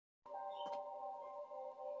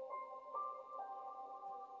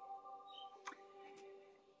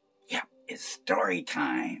It's story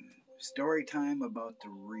time. Story time about the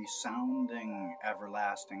resounding,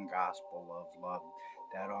 everlasting gospel of love.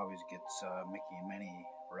 That always gets Mickey and Minnie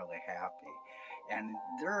really happy. And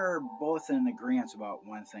they're both in agreement about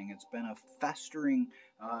one thing. It's been a festering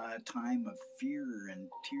time of fear and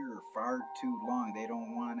tear far too long. They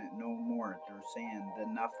don't want it no more. They're saying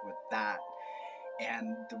enough with that.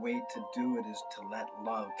 And the way to do it is to let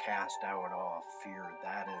love cast out all fear.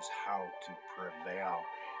 That is how to prevail.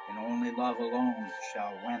 And only love alone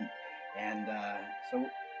shall win. And so,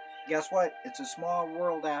 guess what? It's a small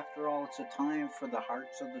world after all. It's a time for the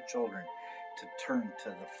hearts of the children to turn to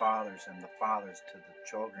the fathers and the fathers to the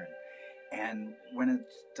children. And when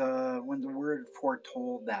the word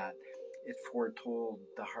foretold that, it foretold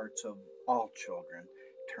the hearts of all children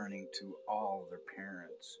turning to all their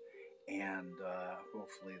parents. And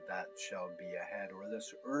hopefully that shall be ahead, or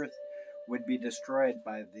this earth would be destroyed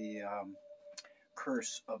by the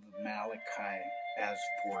curse of Malachi as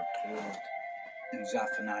foretold in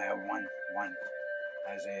Zephaniah 1:1,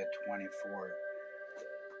 Isaiah 24,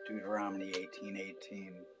 Deuteronomy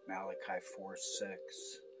 18:18, Malachi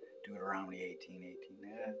 4:6, Deuteronomy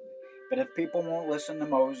 18:18. But if people won't listen to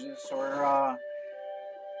Moses or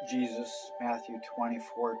Jesus, Matthew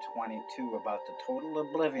 24:22, about the total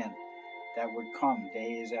oblivion that would come,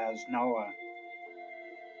 days as Noah.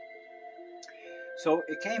 So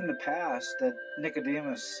it came to pass that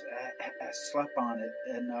Nicodemus slept on it,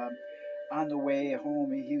 and on the way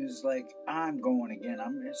home he was like, I'm going again.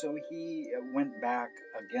 So he went back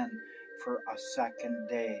again for a second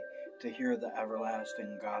day to hear the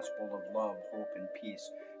everlasting gospel of love, hope, and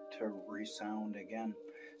peace to resound again.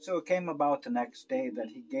 So it came about the next day that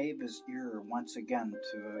he gave his ear once again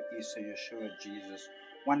to Isa Yeshua, Jesus,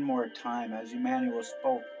 one more time as Emmanuel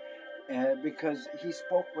spoke, because he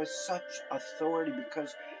spoke with such authority,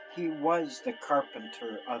 because he was the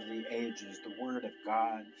carpenter of the ages, the Word of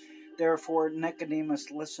God. Therefore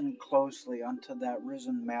Nicodemus listened closely unto that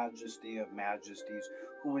risen majesty of majesties,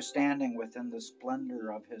 who was standing within the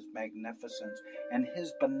splendor of his magnificence, and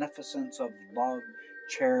his beneficence of love,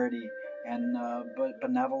 charity, and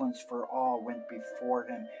benevolence for all went before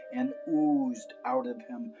him, and oozed out of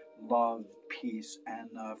him love, peace, and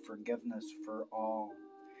forgiveness for all.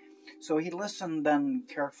 So he listened then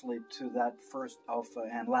carefully to that first Alpha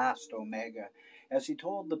and last Omega, as he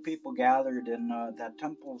told the people gathered in that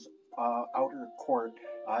temple's outer court,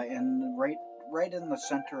 in right in the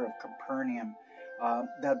center of Capernaum,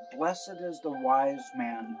 that blessed is the wise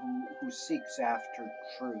man who seeks after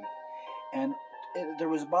truth. And there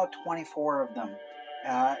was about 24 of them,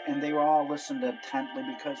 and they all listened intently,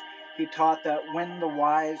 because he taught that when the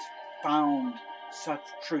wise found such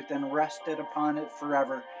truth and rested upon it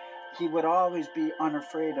forever, he would always be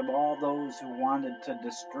unafraid of all those who wanted to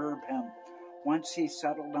disturb him. Once he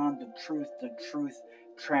settled on the truth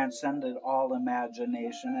transcended all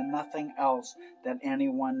imagination, and nothing else that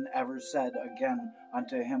anyone ever said again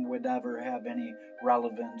unto him would ever have any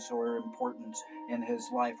relevance or importance in his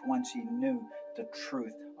life, once he knew the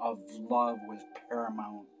truth of love was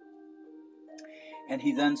paramount. And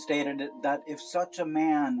he then stated that if such a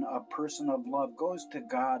man, a person of love, goes to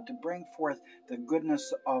God to bring forth the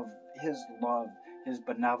goodness of his love, his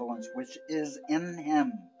benevolence, which is in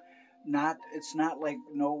him, it's not like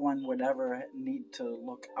no one would ever need to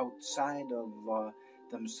look outside of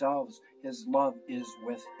themselves. His love is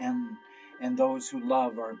within. And those who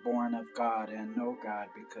love are born of God and know God,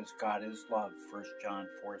 because God is love, 1 John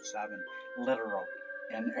 4:7, literal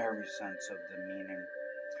in every sense of the meaning.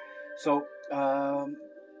 So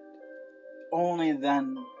only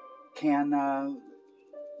then can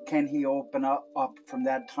he open up from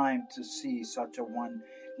that time to see such a one,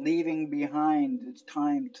 leaving behind. It's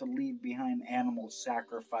time to leave behind animal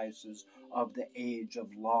sacrifices of the age of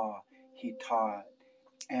law, he taught.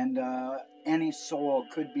 And any soul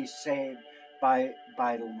could be saved by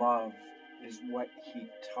love, is what he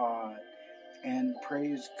taught. And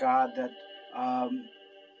praise God that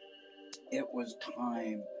it was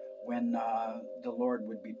time when the Lord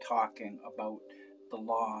would be talking about the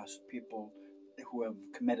lost people who have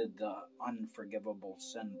committed the unforgivable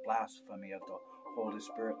sin, blasphemy of the Holy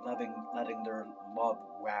Spirit, letting their love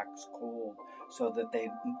wax cold, so that they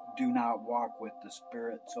do not walk with the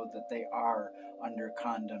Spirit, so that they are under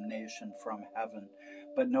condemnation from heaven.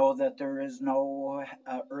 But know that there is no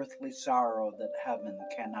earthly sorrow that heaven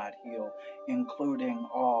cannot heal, including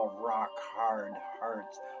all rock-hard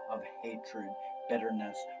hearts of hatred,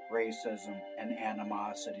 bitterness, racism, and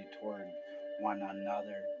animosity toward one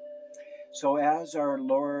another. So as our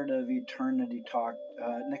Lord of eternity talked,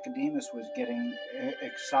 Nicodemus was getting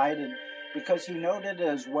excited because he noted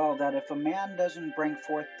as well that if a man doesn't bring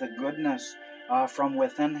forth the goodness from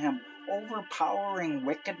within him, overpowering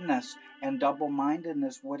wickedness and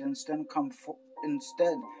double-mindedness would instead come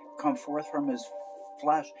forth from his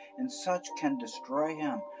flesh, and such can destroy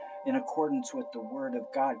him. In accordance with the word of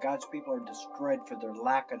God, God's people are destroyed for their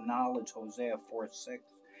lack of knowledge, Hosea 4:6.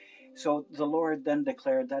 So the Lord then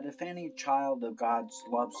declared that if any child of God's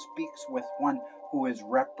love speaks with one who is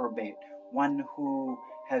reprobate, one who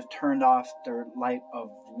has turned off their light of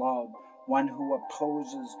love, one who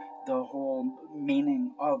opposes the whole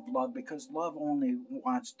meaning of love, because love only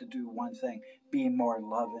wants to do one thing, be more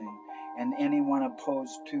loving. And anyone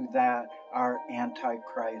opposed to that are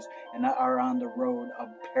antichrist and are on the road of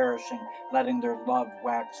perishing, letting their love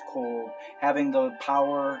wax cold, having the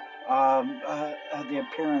power, the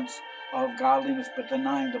appearance of godliness, but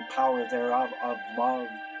denying the power thereof of love.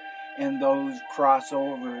 And those cross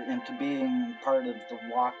over into being part of the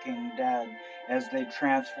walking dead as they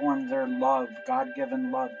transform their love,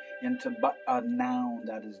 God-given love, into but a noun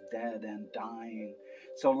that is dead and dying.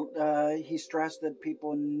 So he stressed that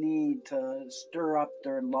people need to stir up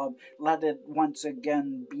their love, let it once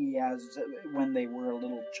again be as when they were a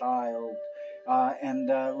little child, and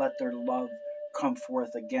let their love come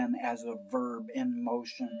forth again as a verb in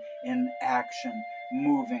motion, in action,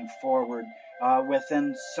 moving forward.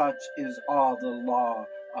 Within such is all the law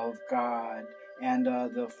of God and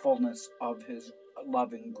the fullness of his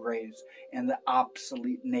loving grace and the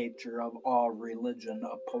obsolete nature of all religion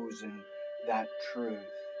opposing that truth.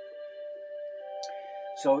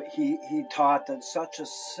 So he taught that such a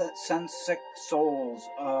sense-sick souls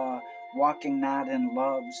walking not in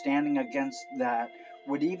love, standing against that,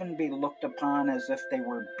 would even be looked upon as if they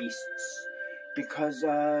were beasts. Because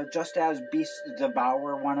just as beasts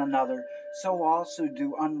devour one another, so also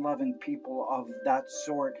do unloving people of that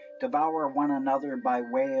sort devour one another by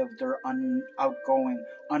way of their outgoing,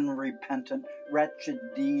 unrepentant, wretched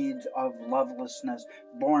deeds of lovelessness,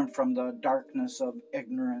 born from the darkness of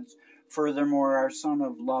ignorance. Furthermore, our Son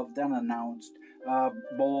of Love then announced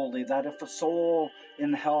boldly that if a soul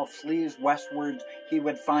in hell flees westwards, he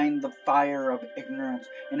would find the fire of ignorance,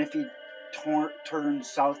 and if he turns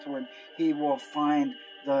southward, he will find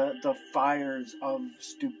the fires of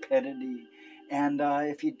stupidity. And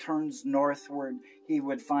if he turns northward, he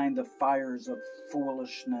would find the fires of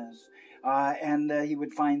foolishness. And he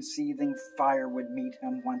would find seething fire would meet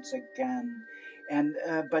him once again. And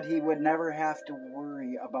but he would never have to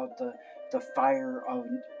worry about the fire of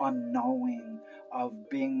unknowing, of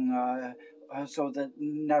being so that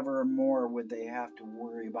never more would they have to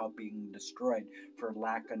worry about being destroyed for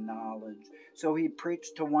lack of knowledge. So he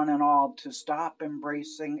preached to one and all to stop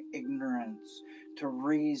embracing ignorance, to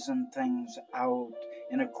reason things out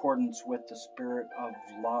in accordance with the spirit of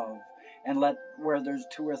love. And let where there's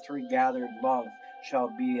two or three gathered, love shall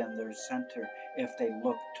be in their center if they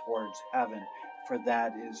look towards heaven, for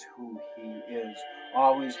that is who he is,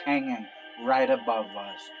 always hanging right above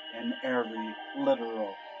us in every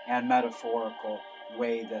literal and metaphorical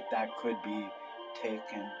way that could be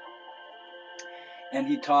taken. And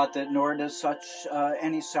he taught that nor does such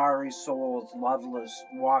any sorry souls, loveless,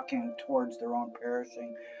 walking towards their own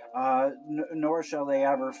perishing, nor shall they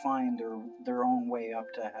ever find their own way up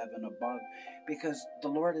to heaven above, because the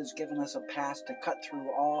Lord has given us a path to cut through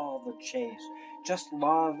all the chase. Just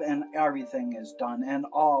love and everything is done, and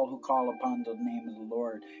all who call upon the name of the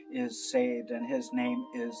Lord is saved, and his name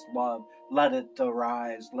is love. Let it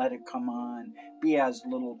arise, let it come on, be as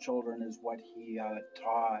little children is what he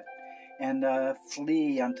taught. And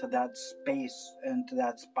flee unto that space, into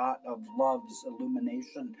that spot of love's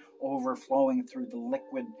illumination, overflowing through the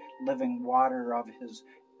liquid living water of his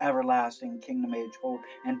everlasting kingdom age hope,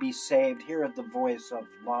 and be saved. Hear the voice of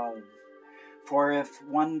love. For if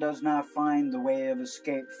one does not find the way of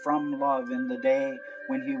escape from love in the day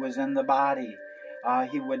when he was in the body,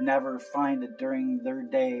 he would never find it during their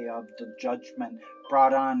day of the judgment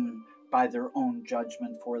brought on by their own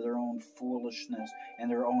judgment for their own foolishness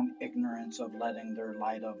and their own ignorance of letting their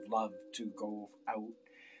light of love to go out.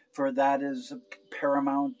 For that is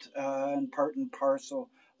paramount and part and parcel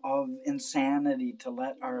of insanity to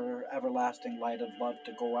let our everlasting light of love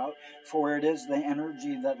to go out, for it is the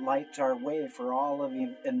energy that lights our way for all of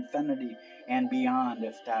infinity and beyond,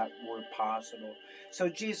 if that were possible. So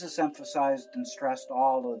Jesus emphasized and stressed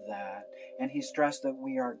all of that, and he stressed that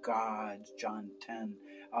we are gods, John 10,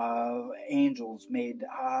 angels made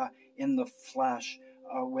in the flesh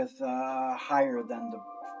with higher than the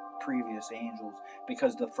previous angels,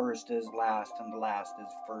 because the first is last and the last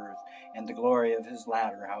is first. And the glory of his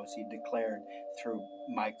latter house, he declared through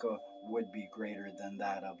Micah, would be greater than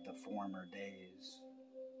that of the former days.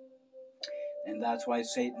 And that's why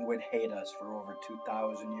Satan would hate us for over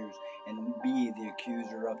 2,000 years and be the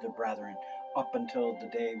accuser of the brethren up until the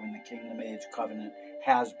day when the kingdom age covenant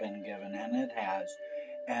has been given, and it has.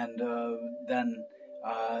 And then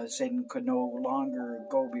Satan could no longer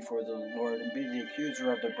go before the Lord and be the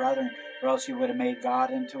accuser of the brethren, or else he would have made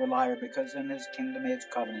God into a liar, because in his kingdom age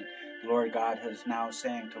covenant, the Lord God is now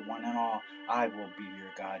saying to one and all, I will be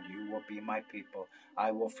your God, you will be my people.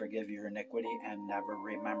 I will forgive your iniquity and never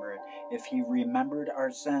remember it. If he remembered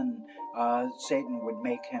our sin, Satan would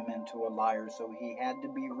make him into a liar, so he had to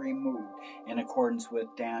be removed in accordance with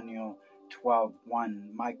Daniel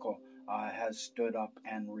 12:1. Michael has stood up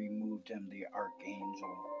and removed him, the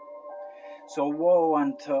archangel. So woe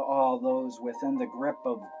unto all those within the grip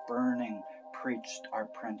of burning, preached our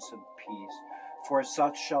Prince of Peace. For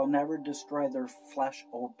such shall never destroy their flesh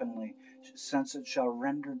openly, since it shall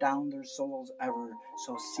render down their souls ever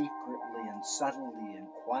so secretly and subtly and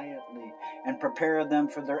quietly, and prepare them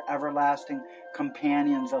for their everlasting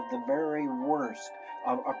companions of the very worst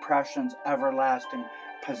of oppression's everlasting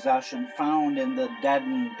possession, found in the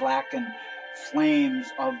deadened, blackened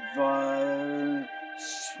flames of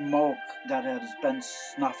smoke that has been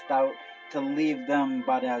snuffed out, to leave them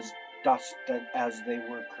but as dust as they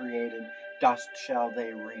were created. Dust shall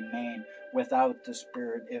they remain, without the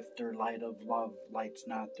Spirit, if their light of love lights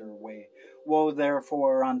not their way. Woe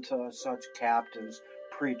therefore unto such captives,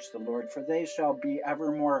 preach the Lord, for they shall be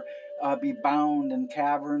evermore be bound in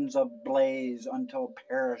caverns of blaze until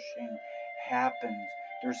perishing happens,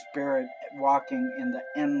 their spirit walking in the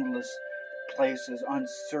endless places,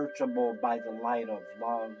 unsearchable by the light of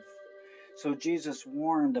love. So Jesus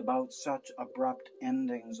warned about such abrupt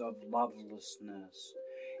endings of lovelessness.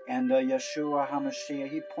 And Yeshua HaMashiach,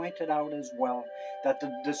 he pointed out as well that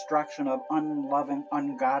the destruction of unloving,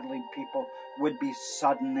 ungodly people would be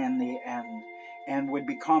sudden in the end, and would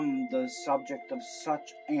become the subject of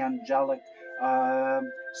such angelic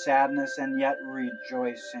sadness and yet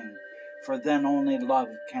rejoicing. For then only love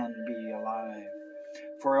can be alive.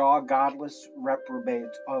 For all godless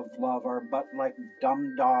reprobates of love are but like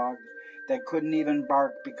dumb dogs that couldn't even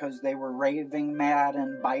bark, because they were raving mad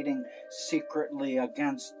and biting secretly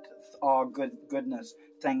against all goodness,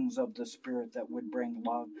 things of the Spirit that would bring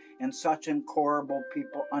love. And such incorrigible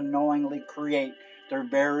people unknowingly create their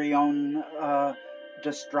very own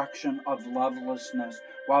destruction of lovelessness,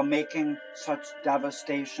 while making such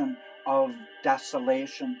devastation of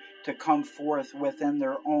desolation to come forth within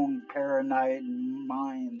their own paranoid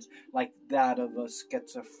minds, like that of a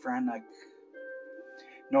schizophrenic.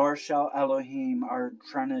 Nor shall Elohim, our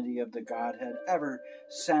Trinity of the Godhead, ever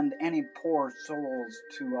send any poor souls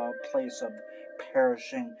to a place of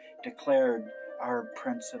perishing, declared our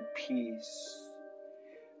Prince of Peace.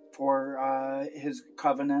 For his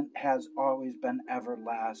covenant has always been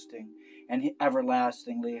everlasting, and he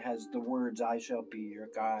everlastingly has the words, I shall be your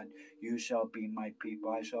God, you shall be my people,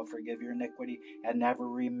 I shall forgive your iniquity and never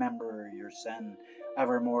remember your sin.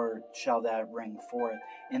 Evermore shall that ring forth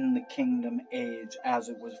in the kingdom age, as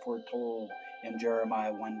it was foretold in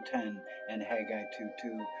Jeremiah 1:10 and Haggai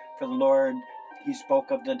 2:2. For the Lord, he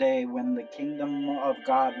spoke of the day when the kingdom of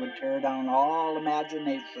God would tear down all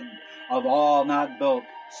imagination of all not built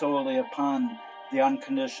solely upon the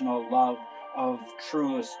unconditional love of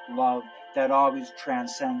truest love that always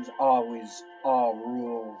transcends always all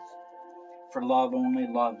rules. For love only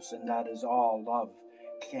loves, and that is all love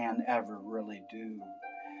can ever really do.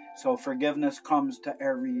 So forgiveness comes to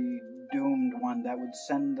every doomed one that would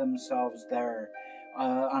send themselves there,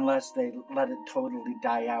 unless they let it totally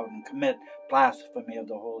die out and commit blasphemy of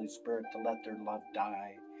the Holy Spirit to let their love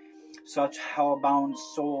die. Such hell-bound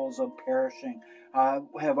souls of perishing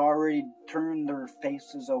have already turned their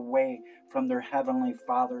faces away from their Heavenly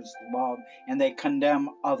Father's love, and they condemn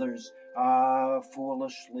others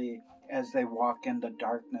foolishly as they walk in the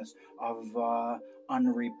darkness of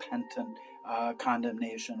unrepentant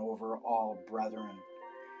condemnation over all brethren.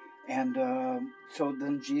 And so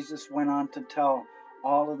then Jesus went on to tell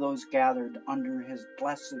all of those gathered under his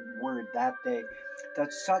blessed word that day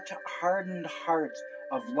that such hardened hearts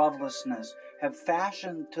of lovelessness have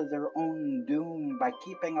fashioned to their own doom by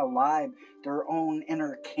keeping alive their own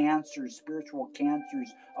inner cancers, spiritual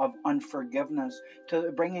cancers of unforgiveness,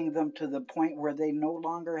 to bringing them to the point where they no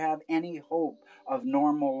longer have any hope of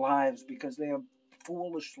normal lives, because they have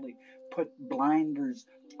foolishly put blinders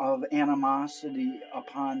of animosity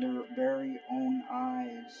upon their very own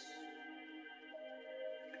eyes.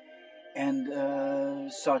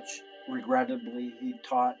 And such, regrettably, he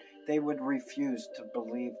taught, they would refuse to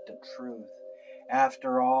believe the truth.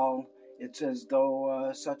 After all, it's as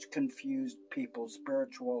though such confused people,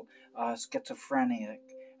 spiritual schizophrenic,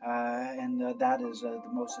 and that is the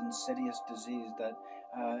most insidious disease that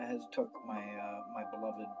has took my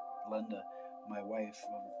beloved Linda, my wife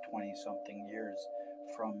of 20-something years,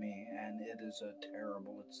 from me, and it is a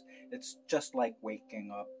terrible. It's just like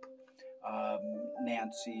waking up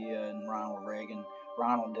Nancy and Ronald Reagan.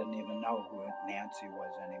 Ronald didn't even know who Nancy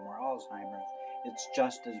was anymore. Alzheimer's. It's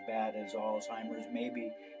just as bad as Alzheimer's,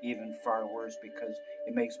 maybe even far worse, because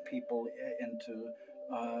it makes people into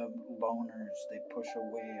loners. They push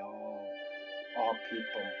away all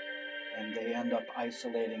people, and they end up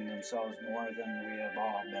isolating themselves more than we have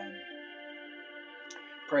all been.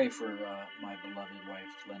 Pray for my beloved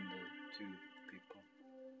wife, Linda, too, people.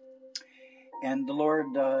 And the Lord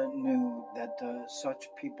knew that such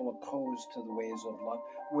people opposed to the ways of love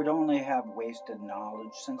would only have wasted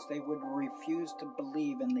knowledge, since they would refuse to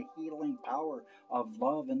believe in the healing power of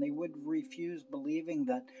love, and they would refuse believing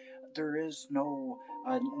that there is no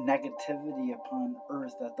negativity upon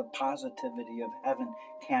earth, that the positivity of heaven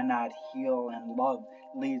cannot heal, and love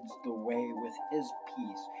leads the way with his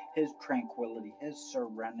peace, his tranquility, his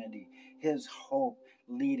serenity, his hope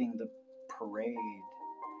leading the parade.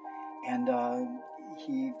 And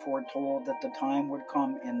he foretold that the time would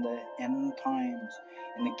come in the end times,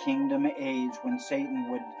 in the kingdom age, when Satan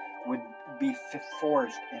would be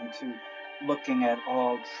forced into looking at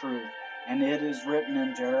all truth. And it is written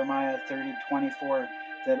in Jeremiah 30:24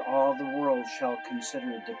 that all the world shall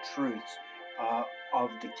consider the truths of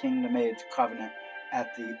the kingdom age covenant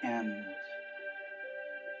at the end.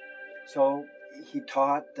 So he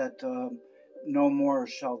taught that no more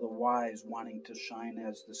shall the wise, wanting to shine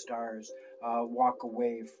as the stars, walk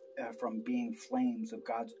away from being flames of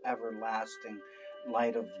God's everlasting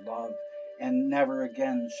light of love. And never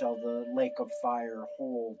again shall the lake of fire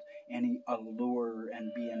hold any allure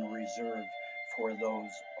and be in reserve for those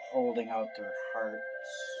holding out their hearts.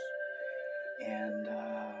 And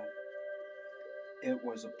it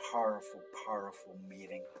was a powerful, powerful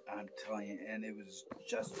meeting, I'm telling you, and it was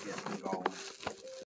just getting going.